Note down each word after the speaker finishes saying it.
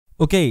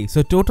Okay,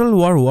 so Total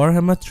War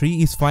Warhammer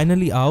 3 is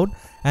finally out,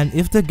 and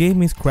if the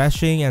game is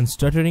crashing and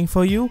stuttering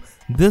for you,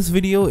 this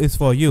video is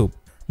for you.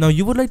 Now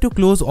you would like to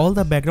close all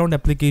the background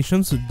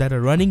applications that are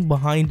running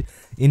behind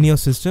in your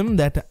system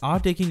that are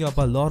taking up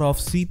a lot of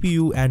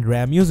CPU and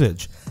RAM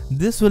usage.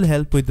 This will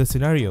help with the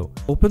scenario.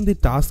 Open the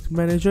task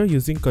manager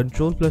using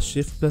Ctrl plus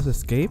Shift plus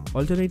Escape.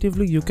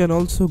 Alternatively, you can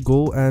also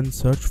go and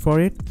search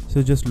for it.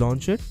 So just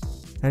launch it,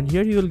 and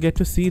here you will get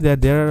to see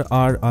that there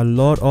are a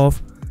lot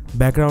of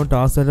background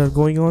tasks that are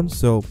going on.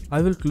 So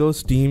I will close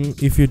Steam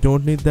if you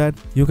don't need that.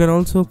 You can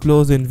also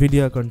close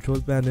Nvidia control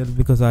panel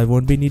because I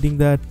won't be needing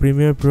that.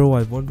 Premiere Pro,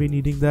 I won't be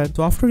needing that.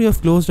 So after you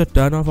have closed a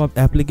ton of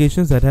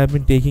applications that have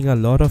been taking a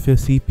lot of your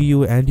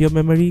CPU and your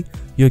memory,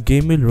 your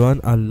game will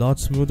run a lot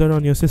smoother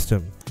on your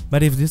system.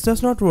 But if this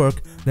does not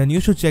work, then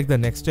you should check the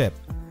next step.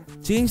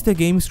 Change the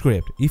game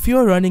script. If you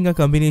are running a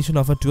combination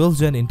of a 12th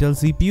gen Intel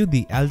CPU,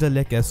 the Alder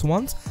Lake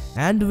S1s,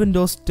 and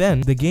Windows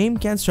 10, the game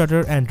can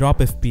stutter and drop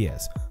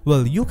FPS.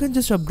 Well, you can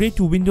just upgrade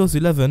to Windows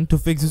 11 to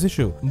fix this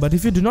issue. But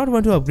if you do not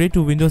want to upgrade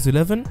to Windows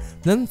 11,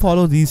 then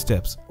follow these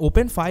steps.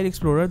 Open File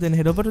Explorer, then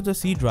head over to the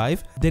C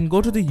drive, then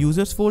go to the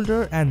users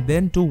folder, and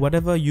then to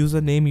whatever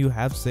username you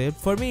have saved.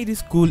 For me, it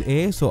is Cool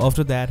A, so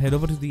after that, head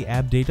over to the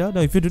app data. Now,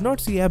 if you do not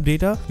see app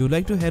data, you would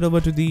like to head over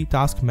to the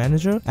task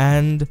manager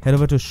and head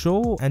over to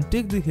show and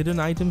take the hidden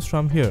items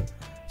from here.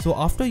 So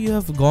after you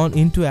have gone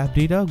into app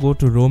data, go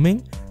to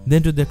roaming,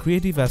 then to the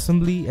creative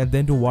assembly, and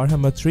then to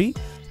Warhammer 3,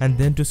 and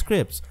then to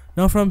scripts.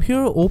 Now from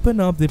here,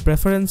 open up the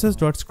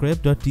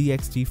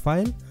preferences.script.txt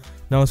file.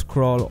 Now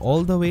scroll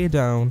all the way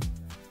down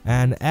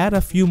and add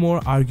a few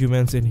more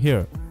arguments in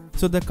here.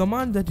 So the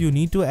command that you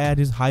need to add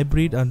is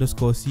hybrid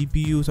underscore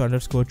CPUs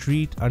underscore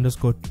treat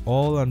underscore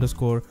all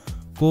underscore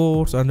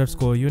cores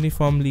underscore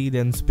uniformly,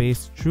 then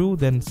space true,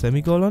 then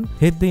semicolon.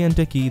 Hit the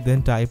enter key,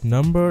 then type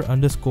number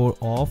underscore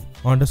of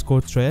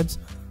underscore threads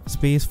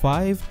space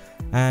 5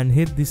 and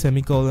hit the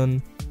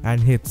semicolon and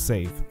hit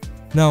save.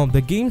 Now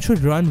the game should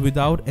run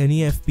without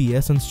any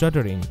FPS and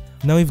stuttering.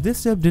 Now if this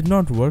step did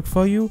not work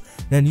for you,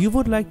 then you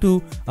would like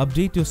to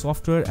update your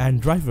software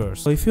and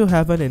drivers. So if you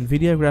have an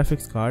Nvidia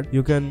graphics card,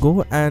 you can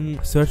go and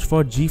search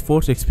for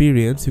GeForce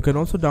Experience. You can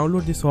also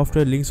download the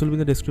software, links will be in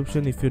the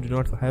description if you do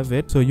not have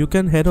it. So you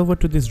can head over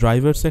to this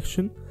driver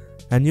section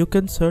and you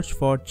can search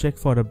for check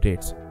for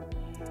updates.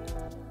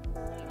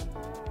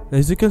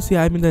 As you can see,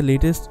 I'm in the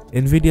latest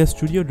Nvidia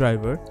Studio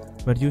driver,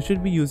 but you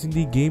should be using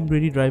the game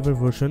ready driver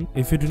version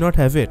if you do not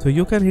have it. So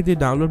you can hit the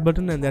download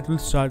button and that will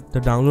start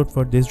the download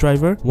for this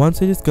driver.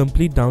 Once it is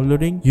complete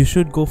downloading, you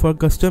should go for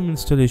custom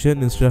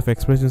installation instead of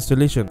express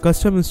installation.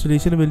 Custom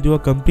installation will do a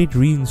complete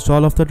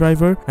reinstall of the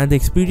driver and the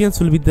experience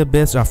will be the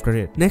best after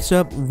it. Next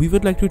up, we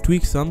would like to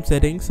tweak some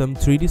settings, some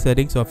 3D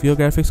settings of your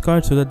graphics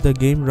card so that the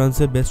game runs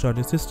the best on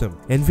your system.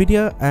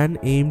 Nvidia and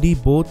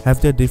AMD both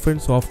have their different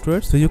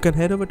softwares, so you can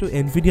head over to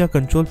Nvidia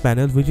control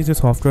panel, which is a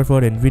software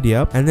for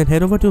Nvidia, and then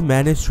head over to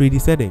manage 3D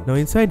setting. Now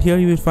inside here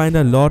you will find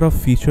a lot of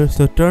features.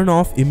 So turn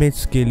off image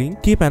scaling,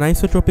 keep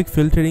anisotropic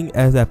filtering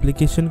as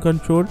application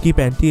control, keep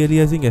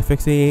anti-aliasing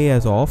FXAA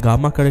as off,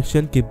 gamma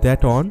correction keep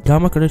that on.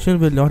 Gamma correction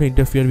will not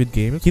interfere with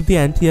games. Keep the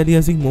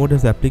anti-aliasing mode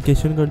as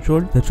application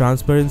control, the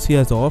transparency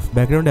as off,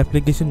 background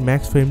application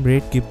max frame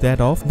rate keep that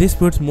off. This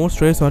puts more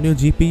stress on your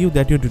GPU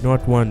that you do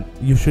not want.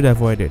 You should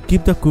avoid it.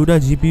 Keep the CUDA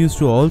GPUs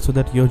to all so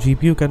that your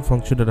GPU can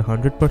function at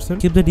 100%.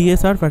 Keep the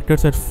DSR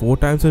factors at 4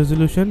 times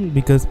resolution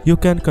because you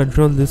can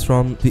control this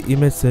from the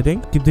image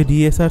setting. Keep the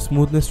DSR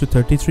smoothness to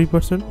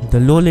 33%. The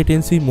low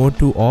latency mode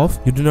to off.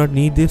 You do not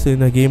need this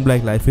in a game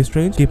like Life is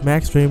Strange. Keep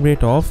max frame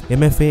rate off.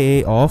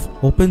 MFAA off.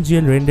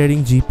 OpenGL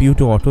rendering GPU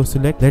to auto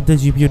select. Let the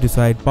GPU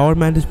decide. Power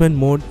management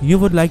mode. You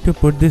would like to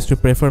put this to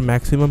prefer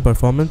maximum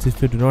performance if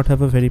you do not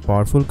have a very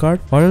powerful card,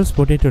 or else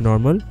put it to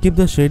normal. Keep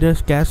the shader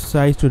cache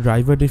size to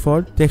driver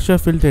default. Texture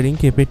filtering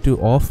keep it to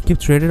off. Keep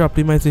threaded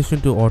optimization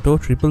to auto.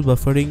 Triple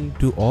buffering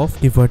to off.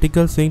 Keep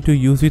vertical sync to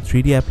use with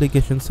 3D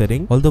application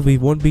setting, although we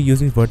won't be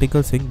using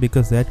vertical sync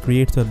because that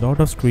creates a lot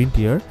of screen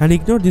tear, and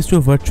ignore these two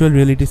virtual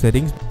reality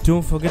settings.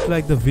 Don't forget to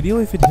like the video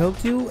if it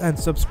helped you and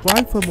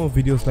subscribe for more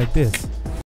videos like this.